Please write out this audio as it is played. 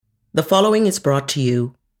The following is brought to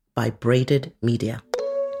you by Braided Media.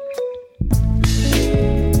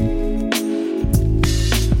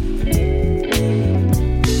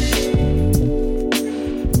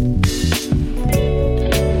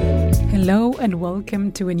 Hello and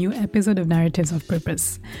welcome to a new episode of Narratives of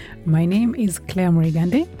Purpose. My name is Claire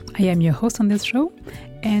Morigande. I am your host on this show,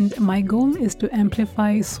 and my goal is to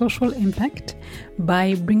amplify social impact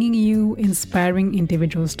by bringing you inspiring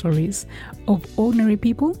individual stories of ordinary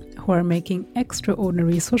people who are making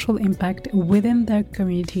extraordinary social impact within their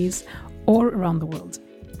communities or around the world.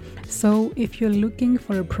 So if you're looking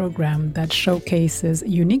for a program that showcases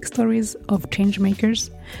unique stories of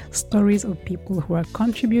changemakers, stories of people who are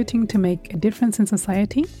contributing to make a difference in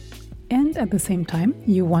society, and at the same time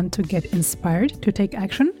you want to get inspired to take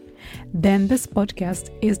action, then this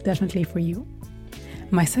podcast is definitely for you.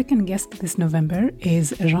 My second guest this November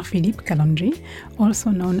is Jean-Philippe Kalonji,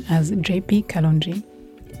 also known as JP Kalonji.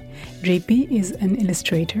 JP is an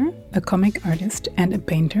illustrator, a comic artist, and a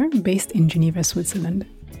painter based in Geneva, Switzerland.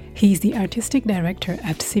 He is the artistic director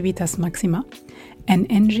at Civitas Maxima, an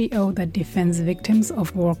NGO that defends victims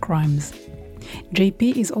of war crimes.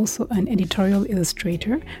 JP is also an editorial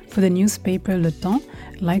illustrator for the newspaper Le Temps,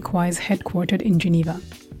 likewise headquartered in Geneva.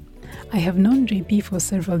 I have known JP for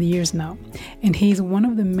several years now, and he is one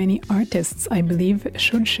of the many artists I believe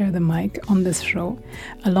should share the mic on this show,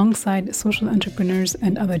 alongside social entrepreneurs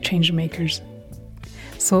and other change makers.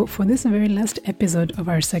 So for this very last episode of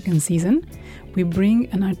our second season, we bring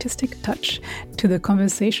an artistic touch to the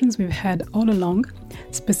conversations we've had all along,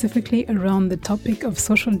 specifically around the topic of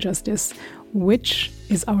social justice, which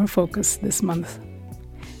is our focus this month.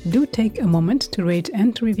 Do take a moment to rate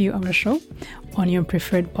and to review our show on your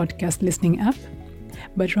preferred podcast listening app.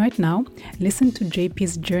 But right now, listen to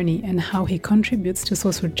JP's journey and how he contributes to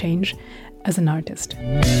social change as an artist.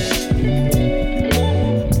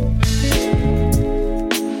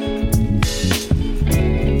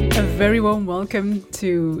 A very warm welcome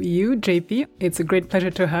to you, JP. It's a great pleasure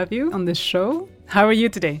to have you on this show. How are you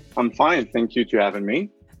today? I'm fine. Thank you for having me.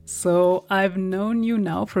 So I've known you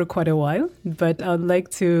now for quite a while, but I'd like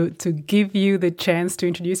to give you the chance to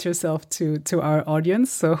introduce yourself to our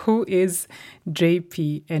audience. So who is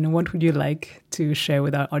JP and what would you like to share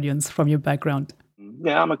with our audience from your background?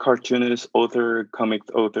 Yeah, I'm a cartoonist, author, comic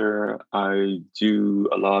author. I do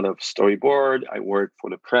a lot of storyboard. I work for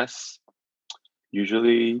the press,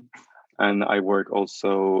 usually, and I work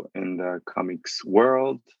also in the comics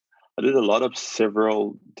world. I did a lot of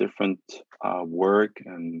several different work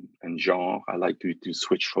and genre. I like to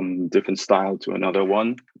switch from different style to another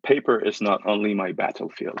one. Paper is not only my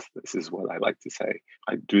battlefield. This is what I like to say.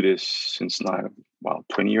 I do this since now,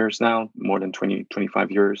 20 years now, more than 25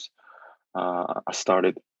 years. I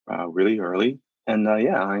started really early. And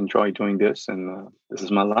I enjoy doing this. And this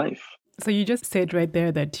is my life. So you just said right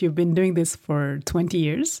there that you've been doing this for 20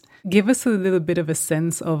 years. Give us a little bit of a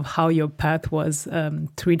sense of how your path was to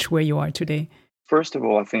reach where you are today. First of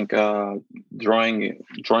all, I think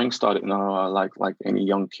drawing started like any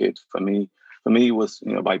young kid. For me, it was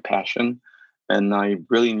by passion, and I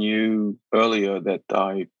really knew earlier that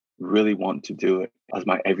I really want to do it as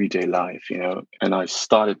my everyday life. And I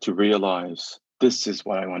started to realize this is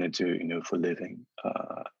what I want to do. For a living.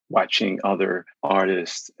 Watching other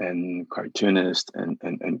artists and cartoonists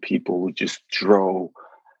and people who just draw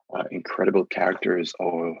incredible characters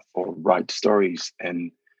or write stories,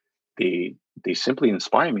 and they simply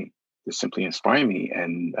inspire me. They simply inspire me.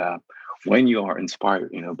 And when you are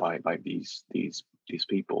inspired, by these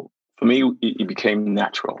people, for me, it became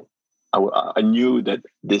natural. I knew that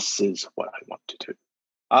this is what I want to do.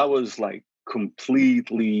 I was like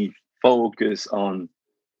completely focused on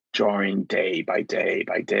drawing day by day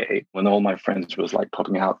by day. When all my friends was like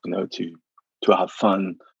popping out, to have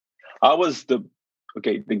fun, I was the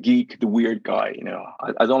geek, the weird guy.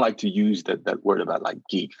 I don't like to use that word about like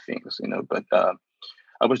geek things, but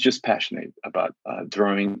I was just passionate about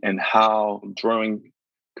drawing and how drawing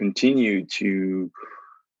continued to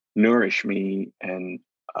nourish me and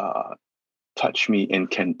touch me,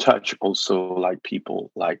 and can touch also like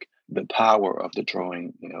people, like the power of the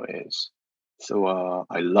drawing, is. So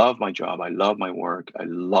I love my job. I love my work. I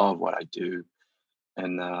love what I do.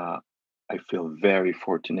 And I feel very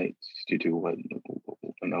fortunate to do what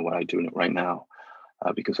I do right now,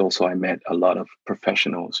 because also I met a lot of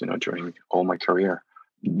professionals, during all my career.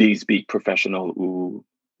 These big professionals who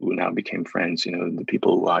now became friends, the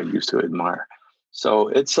people who I used to admire. So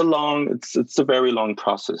it's a very long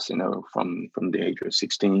process, from the age of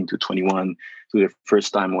 16 to 21 to the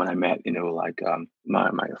first time when I met,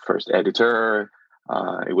 my first editor.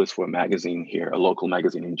 It was for a magazine here, a local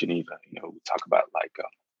magazine in Geneva. We talk about like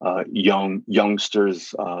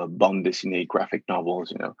youngsters bande dessinée graphic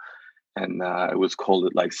novels, and it was called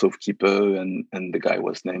it like Sauf qui peut, and the guy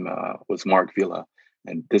was named was Mark Villa,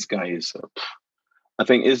 and this guy is I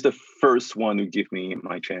think is the first one who gave me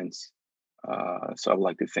my chance. So I'd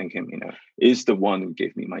like to thank him. Is the one who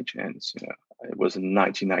gave me my chance. It was in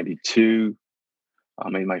 1992. I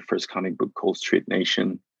made my first comic book called Street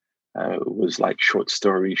Nation. It was like short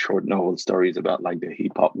novel stories about like the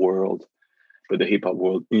hip hop world, but the hip hop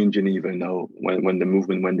world in Geneva.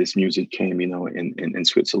 When this music came, in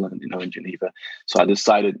Switzerland, in Geneva. So I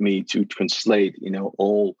decided to translate,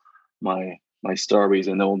 all my stories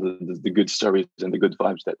and all the good stories and the good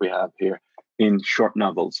vibes that we have here in short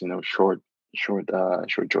novels, short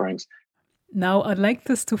drawings. Now, I'd like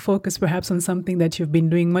us to focus perhaps on something that you've been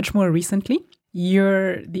doing much more recently.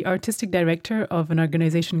 You're the artistic director of an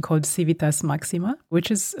organization called Civitas Maxima,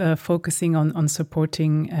 which is focusing on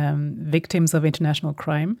supporting victims of international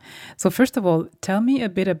crime. So first of all, tell me a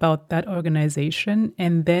bit about that organization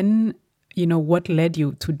and then, what led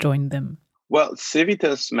you to join them? Well,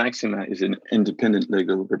 Civitas Maxima is an independent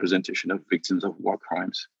legal representation of victims of war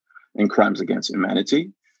crimes and crimes against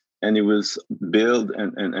humanity. And it was built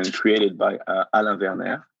and created by Alain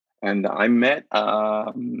Werner. And I met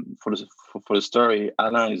for the story.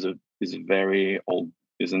 Alain is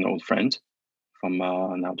an old friend from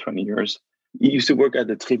now 20 years. He used to work at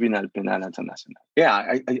the Tribunal Penal International.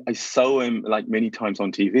 Yeah, I saw him like many times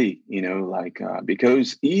on TV.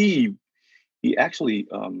 Because he actually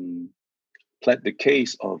pled the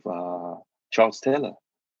case of Charles Taylor.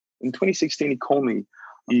 In 2016, he called me.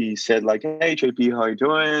 He said like, "Hey JP, how you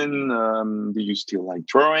doing? Do you still like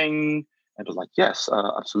drawing?" I was like, "Yes,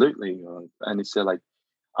 absolutely." And he said like,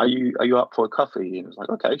 "Are you up for a coffee?" And I was like,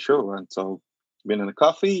 "Okay, sure." And so been in a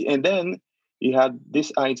coffee, and then he had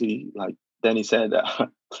this idea. Then he said,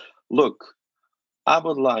 "Look, I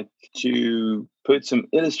would like to put some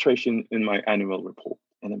illustration in my annual report."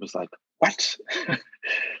 And it was like, "What?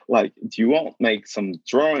 Like, do you want to make some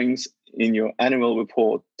drawings in your annual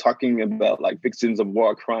report talking about like victims of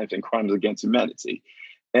war crimes and crimes against humanity?"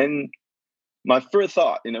 And my first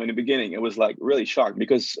thought, in the beginning, it was like really shocked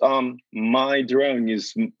because my drawing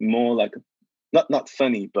is more like not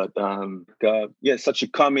funny, but such a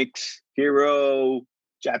comics hero,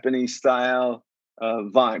 Japanese style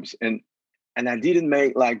vibes, and I didn't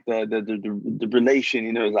make like the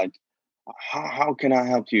relation, like how can I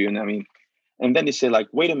help you? And then they said like,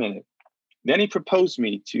 wait a minute. Then he proposed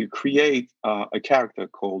me to create a character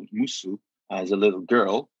called Musu as a little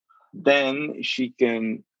girl. Then she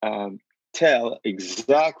can tell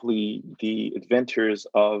exactly the adventures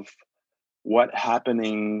of what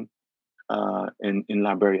happening in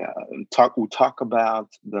Liberia. We'll talk about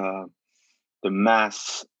the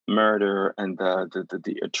mass murder and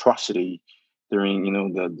the atrocity during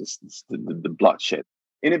the bloodshed.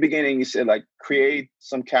 In the beginning, he said like create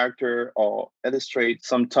some character or illustrate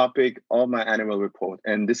some topic of my annual report,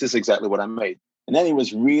 and this is exactly what I made. And then he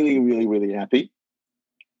was really, really, really happy.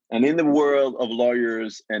 And in the world of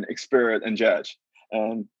lawyers and expert and judge,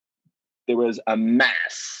 there was a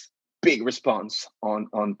big response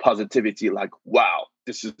on positivity. Like, wow,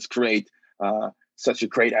 this is great! Such a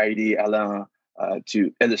great idea, Alain,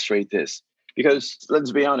 to illustrate this. Because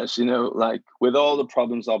let's be honest, like with all the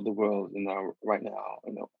problems of the world, right now,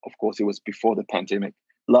 of course, it was before the pandemic.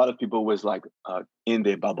 A lot of people was like in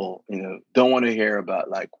their bubble, don't want to hear about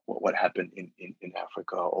like what happened in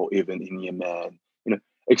Africa or even in Yemen,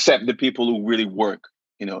 except the people who really work,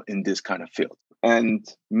 in this kind of field. And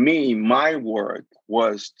my work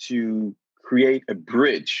was to create a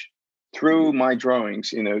bridge through my drawings,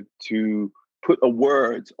 to put a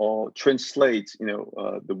word or translate,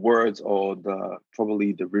 the words or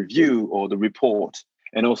probably the review or the report,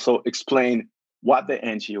 and also explain what the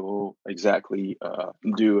NGO exactly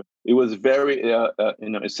do. It was very,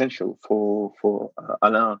 essential for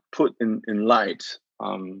Alain put in light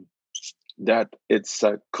that it's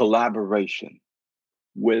a collaboration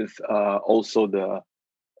with also the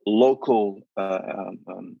local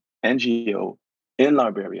NGO in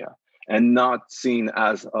Liberia, and not seen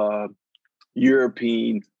as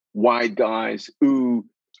European white guys who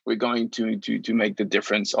we're going to make the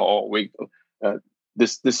difference, or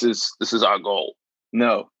this is our goal.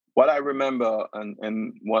 No, what I remember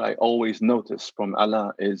and what I always notice from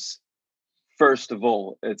Alain is, first of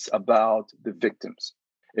all, it's about the victims.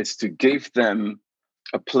 It's to give them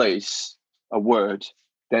a place, a word,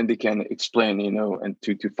 then they can explain, and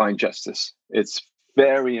to find justice. It's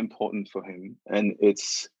very important for him, and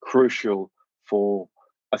it's crucial for,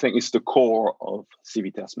 I think it's the core of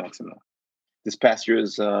Civitas Maxima. This past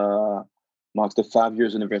year's marks the 5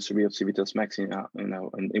 years anniversary of Civitas Maxima,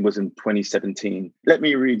 and it was in 2017. Let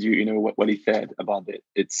me read you, what he said about it.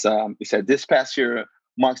 He said, this past year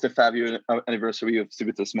marks the 5-year anniversary of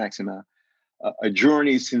Civitas Maxima, a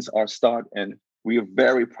journey since our start, and we are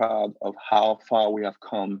very proud of how far we have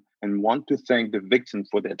come and want to thank the victims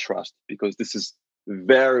for their trust, because this is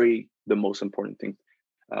the most important thing.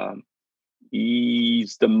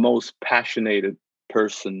 He's the most passionate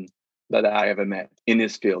person that I ever met in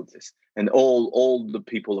his field. And all the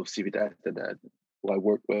people of Civitas that who I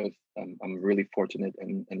work with, I'm really fortunate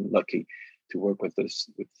and lucky to work with this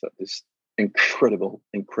incredible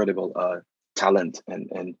talent.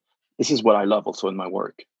 And this is what I love also in my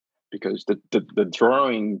work, because the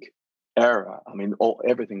drawing era,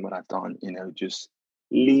 everything what I've done, just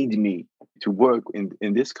lead me to work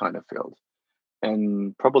in this kind of field.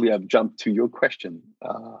 And probably I've jumped to your question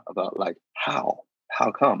about like how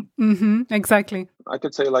come? Mm-hmm, exactly. I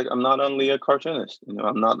could say like I'm not only a cartoonist,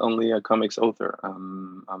 I'm not only a comics author.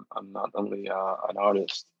 I'm not only an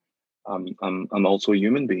artist. I'm also a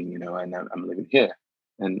human being, and I'm living here,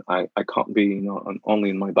 and I can't be only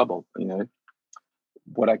in my bubble.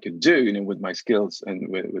 What I could do, with my skills and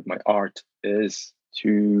with my art is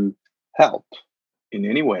to help in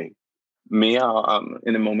any way. Me,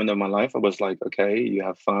 in a moment of my life, I was like, okay, you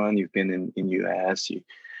have fun. You've been in US. You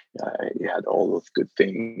had all those good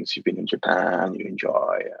things. You've been in Japan. You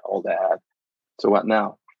enjoy all that. So what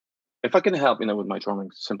now? If I can help, with my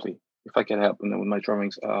drawings, simply, if I can help, with my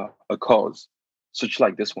drawings, a cause such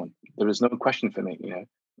like this one, there is no question for me.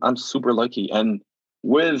 I'm super lucky, and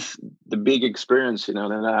with the big experience, that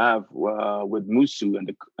I have with Musu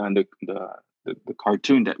and the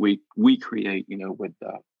cartoon that we create, with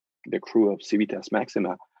the crew of Civitas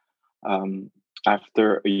Maxima.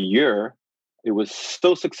 After a year, it was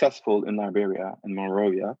so successful in Liberia and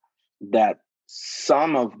Monrovia that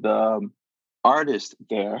some of the artists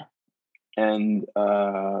there and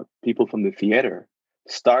people from the theater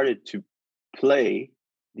started to play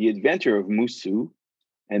the adventure of Musu,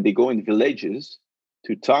 and they go in villages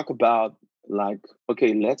to talk about like,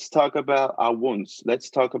 okay, let's talk about our wounds. Let's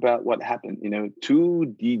talk about what happened,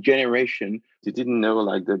 to the generation that didn't know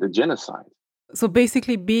like the genocide. So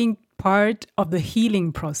basically being part of the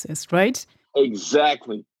healing process, right?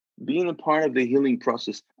 Exactly. Being a part of the healing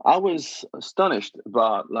process. I was astonished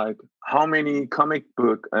about like how many comic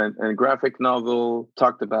book and graphic novel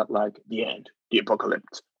talked about like the end, the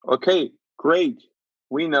apocalypse. Okay, great.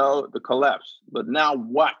 We know the collapse, but now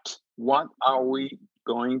what? What are we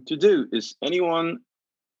going to do? Is anyone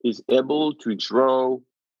able to draw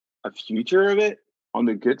a future of it on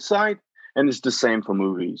the good side? And it's the same for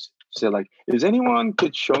movies. So like, is anyone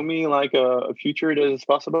could show me like a future that is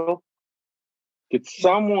possible? Could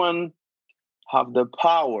someone have the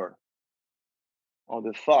power or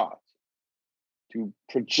the thought to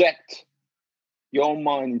project your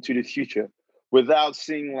mind into the future without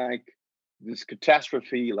seeing like this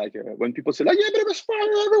catastrophe? Like when people say like, yeah, but there's fire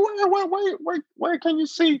everywhere. Where can you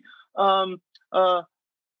see a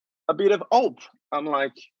bit of hope? I'm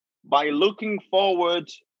like, by looking forward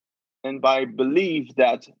and by believe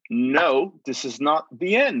that no, this is not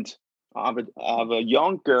the end. I have a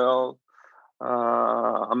young girl.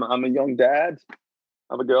 I'm a young dad.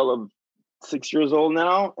 I have a girl of 6 years old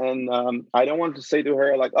now, and I don't want to say to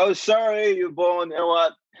her like, "Oh, sorry, you're born. You know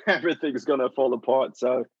what? Everything's gonna fall apart.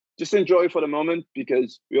 So just enjoy for the moment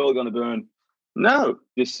because we're all gonna burn." No,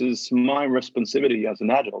 this is my responsibility as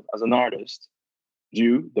an adult, as an artist,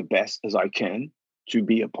 do the best as I can to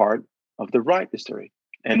be a part of the right history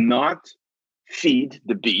and not feed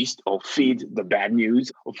the beast or feed the bad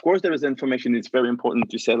news. Of course, there is information. It's very important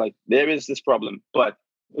to say like, there is this problem, but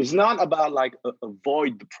it's not about like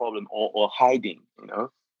avoid the problem or hiding,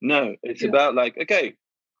 No, it's about like, okay,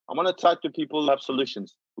 I want to talk to people who have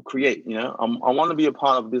solutions, who create, I want to be a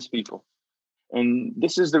part of these people. And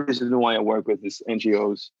this is the reason why I work with these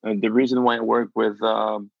NGOs, and the reason why I work with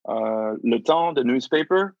Le Temps, the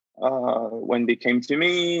newspaper, when they came to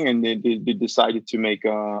me and they decided to make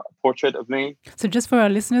a portrait of me. So just for our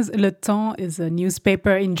listeners, Le Temps is a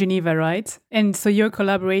newspaper in Geneva, right? And so you're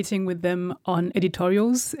collaborating with them on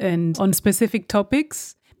editorials and on specific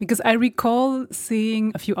topics? Because I recall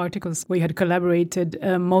seeing a few articles where you had collaborated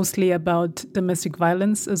mostly about domestic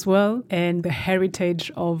violence as well and the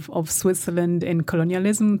heritage of Switzerland and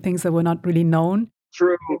colonialism, things that were not really known.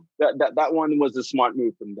 True. That one was a smart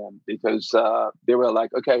move from them because they were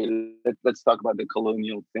like, okay, let's talk about the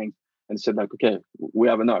colonial thing, and said like, okay, we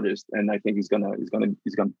have an artist, and I think he's gonna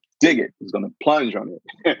dig it, he's gonna plunge on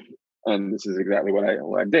it, and this is exactly what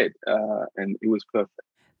I did, and it was perfect.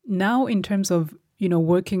 Now, in terms of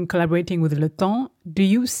collaborating with Le Temps, do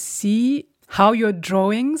you see how your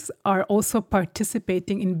drawings are also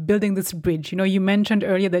participating in building this bridge. You mentioned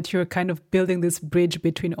earlier that you're kind of building this bridge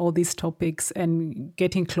between all these topics and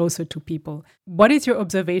getting closer to people. What is your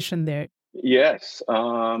observation there? Yes,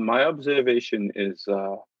 my observation is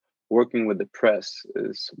working with the press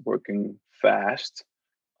is working fast,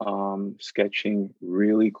 sketching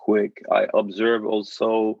really quick. I observe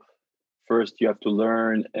also first you have to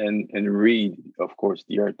learn and read, of course,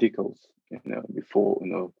 the articles, before,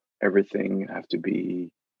 everything have to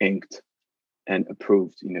be inked and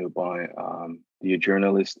approved, by the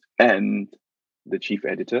journalist and the chief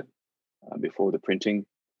editor before the printing.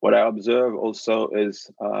 What I observe also is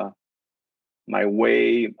my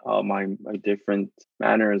way, my different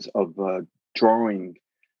manners of drawing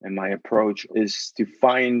and my approach is to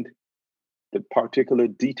find the particular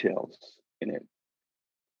details in it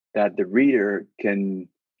that the reader can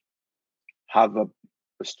have a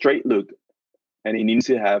straight look, and he needs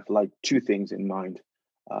to have like two things in mind.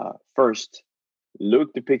 First,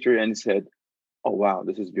 look the picture and said, "Oh wow,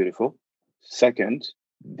 this is beautiful." Second,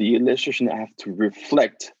 the illustration have to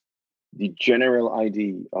reflect the general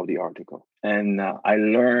idea of the article. And I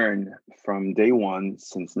learned from day one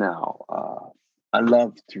since now. I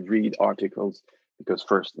love to read articles because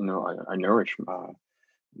first, I nourish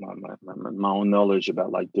my own knowledge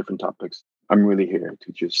about like different topics. I'm really here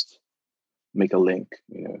to just make a link.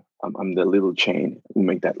 I'm the little chain who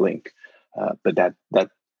make that link. But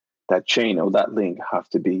that chain or that link have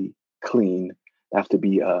to be clean. Have to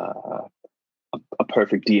be a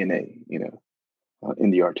perfect DNA.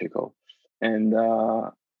 In the article. And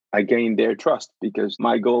I gained their trust because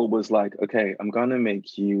my goal was like, okay, I'm going to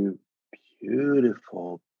make you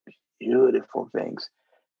beautiful, beautiful things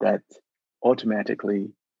that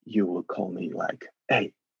automatically you will call me like,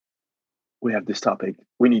 hey, we have this topic.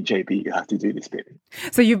 We need JP. You have to do this, baby.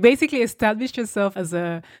 So you basically established yourself as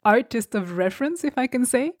an artist of reference, if I can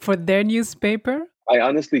say, for their newspaper. I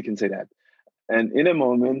honestly can say that. And in a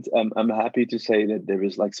moment, I'm happy to say that there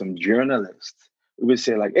is like some journalists who would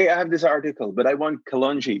say like, hey, I have this article, but I want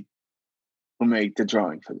Kalonji who made the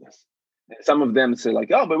drawing for this. And some of them say like,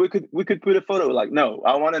 oh, but we could put a photo. Like, no,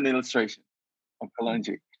 I want an illustration of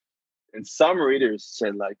Kalonji. And some readers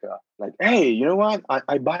said like, hey, you know what?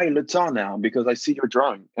 I buy Le Temps now because I see your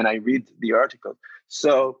drawing and I read the article.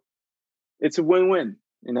 So it's a win-win.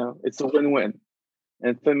 It's a win-win.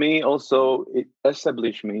 And for me, also, it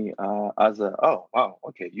established me as oh, wow,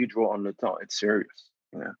 okay, you draw on Le Temps. It's serious.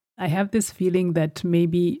 I have this feeling that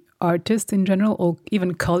maybe artists in general, or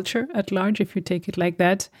even culture at large, if you take it like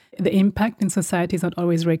that, the impact in society is not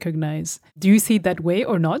always recognized. Do you see it that way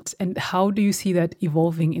or not? And how do you see that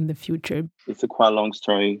evolving in the future? It's a quite long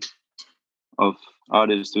story of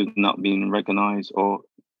artists who not being recognized, or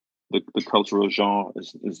the cultural genre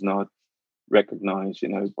is not recognized,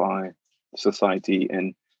 by society,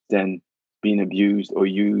 and then being abused or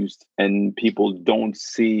used, and people don't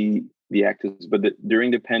see the actors. But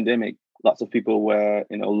during the pandemic, lots of people were,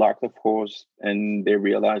 locked, of course, and they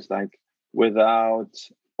realized like without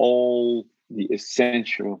all the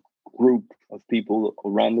essential group of people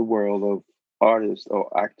around the world, of artists or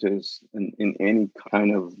actors in any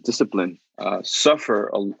kind of discipline,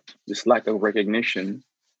 suffer this lack of recognition,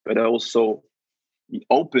 but also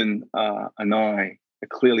open an eye, a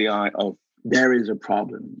clearly eye of there is a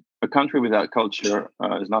problem. A country without culture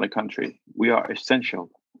is not a country. We are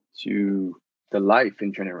essential to the life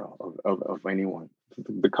in general of anyone.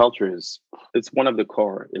 The culture it's one of the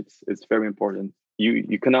core. It's very important.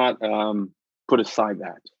 You cannot put aside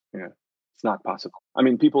that. It's not possible. I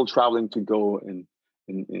mean, people traveling to go in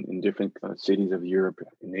different cities of Europe,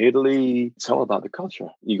 in Italy, it's all about the culture.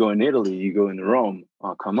 You go in Italy, you go in Rome.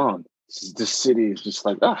 Oh, come on. This city is just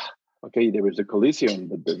like, okay, there is a Colosseum,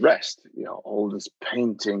 but the rest, all these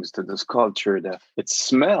paintings to this culture, it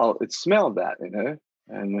smell that,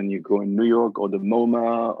 And when you go in New York or the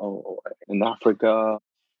MoMA or in Africa,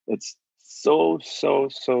 it's so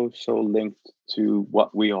linked to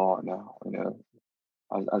what we are now,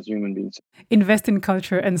 as human beings. Invest in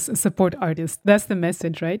culture and support artists. That's the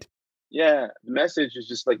message, right? Yeah, the message is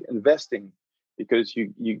just like investing, because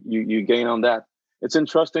you gain on that. It's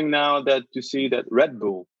interesting now that to see that Red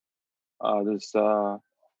Bull, this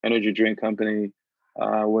energy drink company,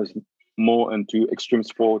 was more into extreme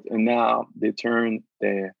sport, and now they're changing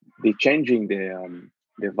their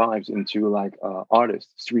vibes into like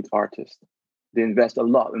artists, street artists. They invest a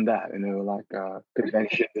lot in that, like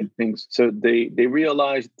convention and things. So they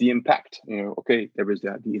realize the impact. Okay, there is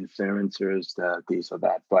the influencers, this or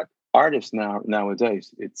that, but artists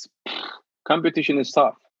nowadays, it's competition is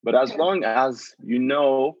tough. But as long as you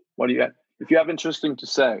know what you have, if you have interesting to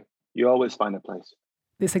say, you always find a place.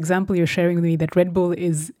 this example you're sharing with me that Red Bull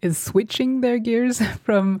is switching their gears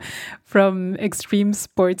from extreme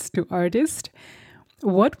sports to artist.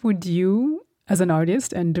 What would you, as an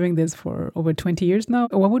artist and doing this for over 20 years now,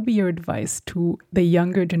 what would be your advice to the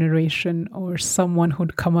younger generation or someone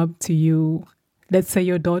who'd come up to you? Let's say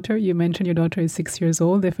your daughter, you mentioned your daughter is 6 years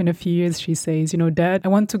old. If in a few years she says, Dad, I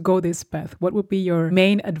want to go this path, what would be your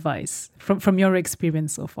main advice from your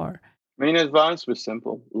experience so far? Main advice was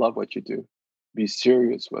simple. Love what you do. Be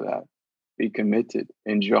serious with that. Be committed.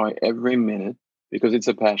 Enjoy every minute because it's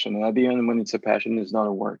a passion. And at the end, when it's a passion, it's not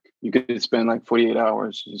a work. You could spend like 48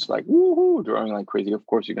 hours just like, woohoo, drawing like crazy. Of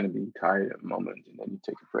course, you're going to be tired at a moment and then you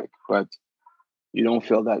take a break. But you don't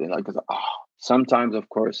feel that like, sometimes, of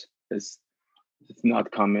course, it's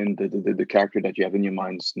not common. The character that you have in your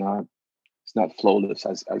mind is not flawless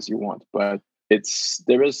as you want. But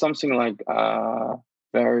there is something like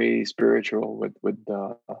very spiritual with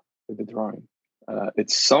the drawing.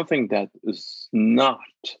 It's something that is not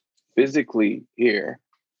physically here,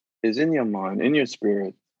 is in your mind, in your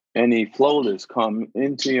spirit. Any flawless come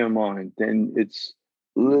into your mind, then it's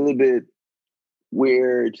a little bit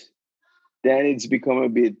weird. Then it's become a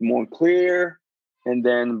bit more clear, and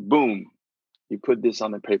then boom, you put this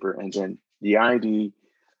on the paper, and then the idea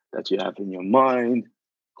that you have in your mind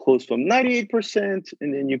close from 98%,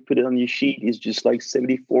 and then you put it on your sheet is just like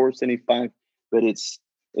 74, 75. But it's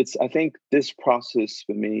I think this process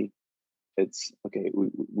for me, it's okay,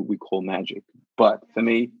 we call magic. But for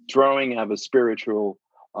me, drawing have a spiritual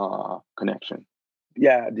connection.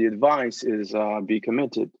 Yeah, the advice is be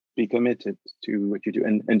committed to what you do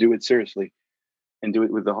and do it seriously and do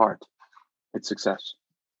it with the heart. It's success.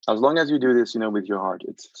 As long as you do this, with your heart,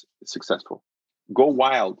 it's successful. Go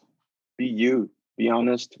wild, be you, be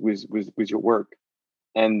honest with your work,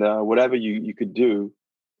 and whatever you could do,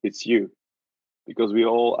 it's you, because we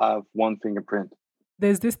all have one fingerprint.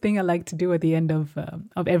 There's this thing I like to do at the end of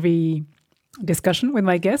every discussion with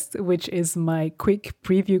my guests, which is my quick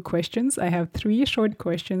preview questions. I have 3 short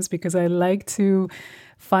questions because I like to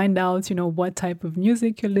find out, what type of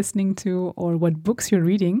music you're listening to or what books you're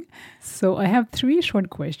reading. So I have 3 short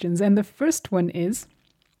questions. And the first one is,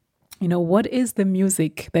 what is the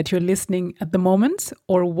music that you're listening at the moment,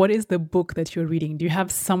 or what is the book that you're reading? Do you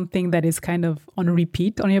have something that is kind of on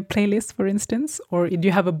repeat on your playlist, for instance? Or do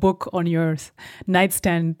you have a book on your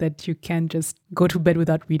nightstand that you can just go to bed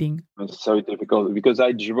without reading? It's so difficult because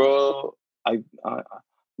I draw. I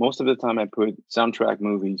most of the time I put soundtrack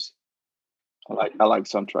movies. I like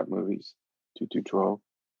soundtrack movies to draw,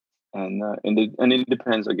 and it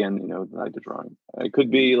depends again. Like the drawing. It could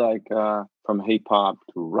be like from hip hop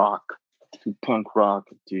to rock to punk rock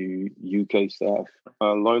to UK stuff.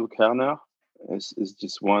 Loyal Kerner is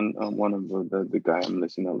just one of the guy I'm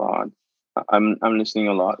listening a lot. I'm listening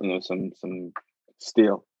a lot. Some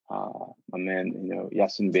still my man.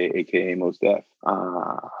 Yasin Bey, aka Mos Def.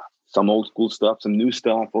 Some old school stuff, some new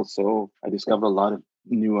stuff. Also, I discovered a lot of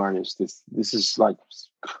new artists. This is like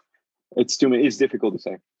it's too many. It's difficult to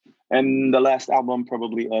say. And the last album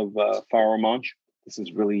probably of Pharaoh Monch. This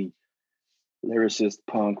is really lyricist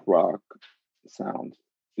punk rock sound.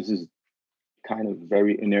 This is kind of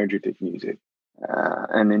very energetic music.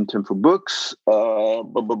 And in terms of books, the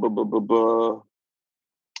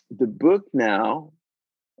book now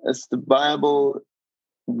is the Bible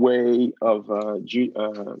way of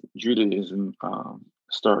Judaism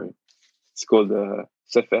story. It's called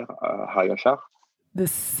Sefer HaYashar. The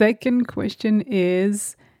second question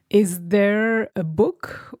is there a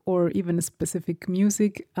book or even a specific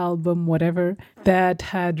music album, whatever, that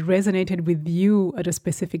had resonated with you at a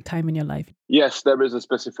specific time in your life? Yes, there is a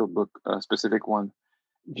specific book, a specific one.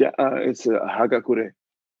 It's Hagakure.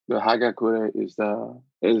 The Hagakure is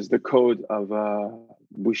the code of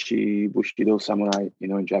Bushido samurai,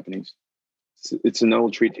 in Japanese. It's an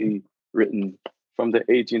old treaty written from the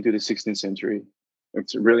 18th to the 16th century.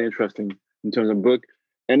 It's really interesting in terms of book.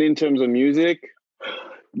 And in terms of music,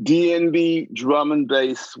 D&B, drum and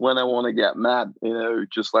bass when I want to get mad,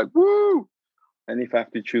 just like, woo! And if I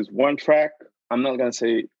have to choose one track, I'm not going to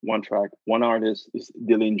say one track. One artist is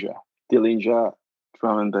Dillinja. Dillinja,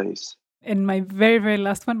 drum and bass. And my very, very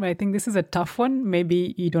last one, but I think this is a tough one.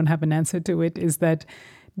 Maybe you don't have an answer to it, is that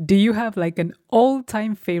do you have like an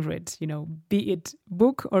all-time favorite, be it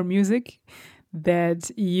book or music, that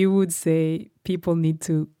you would say people need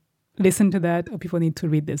to listen to that or people need to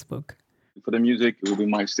read this book? For the music, it will be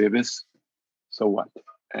Miles Davis. So what?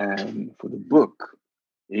 And for the book,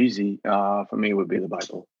 easy. For me, it would be the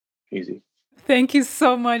Bible. Easy. Thank you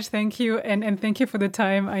so much. Thank you. And thank you for the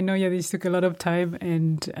time. I know, this took a lot of time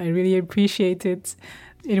and I really appreciate it.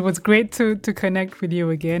 It was great to connect with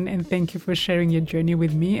you again. And thank you for sharing your journey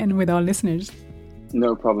with me and with our listeners.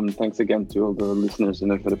 No problem. Thanks again to all the listeners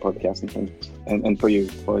for the podcast and for you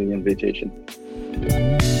for the invitation.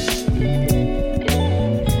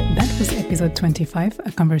 That was episode 25,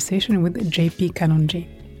 a conversation with JP Kalonji.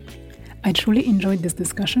 I truly enjoyed this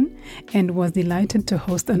discussion and was delighted to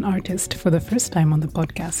host an artist for the first time on the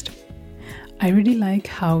podcast. I really like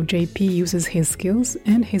how JP uses his skills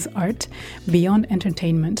and his art beyond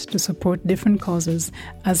entertainment to support different causes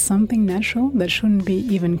as something natural that shouldn't be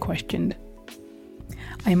even questioned.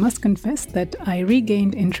 I must confess that I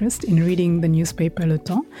regained interest in reading the newspaper Le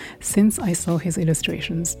Temps since I saw his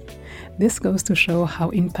illustrations. This goes to show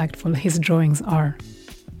how impactful his drawings are.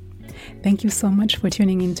 Thank you so much for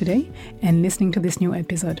tuning in today and listening to this new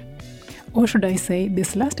episode. Or should I say,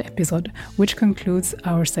 this last episode, which concludes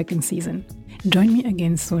our second season. Join me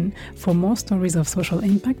again soon for more stories of social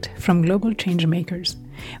impact from global change makers.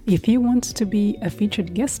 If you want to be a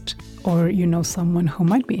featured guest or you know someone who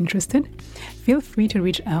might be interested, feel free to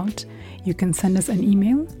reach out. You can send us an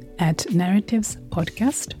email at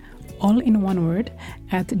narrativespodcast, all in one word,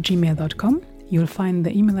 at gmail.com. You'll find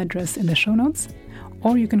the email address in the show notes,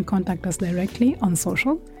 or you can contact us directly on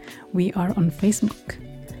social. We are on Facebook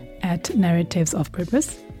at Narratives of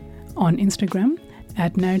Purpose, on Instagram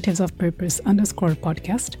at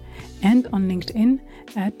narrativesofpurpose_podcast, and on LinkedIn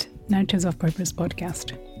at Narratives of Purpose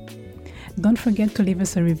Podcast. Don't forget to leave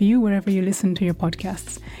us a review wherever you listen to your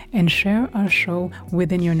podcasts and share our show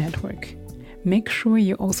within your network. Make sure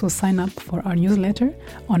you also sign up for our newsletter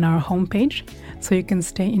on our homepage so you can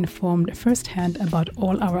stay informed firsthand about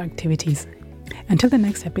all our activities. Until the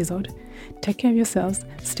next episode, take care of yourselves,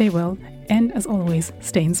 stay well, and as always,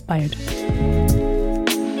 stay inspired.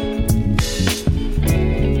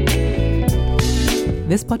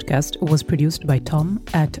 This podcast was produced by Tom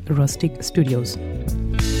at Rustic Studios.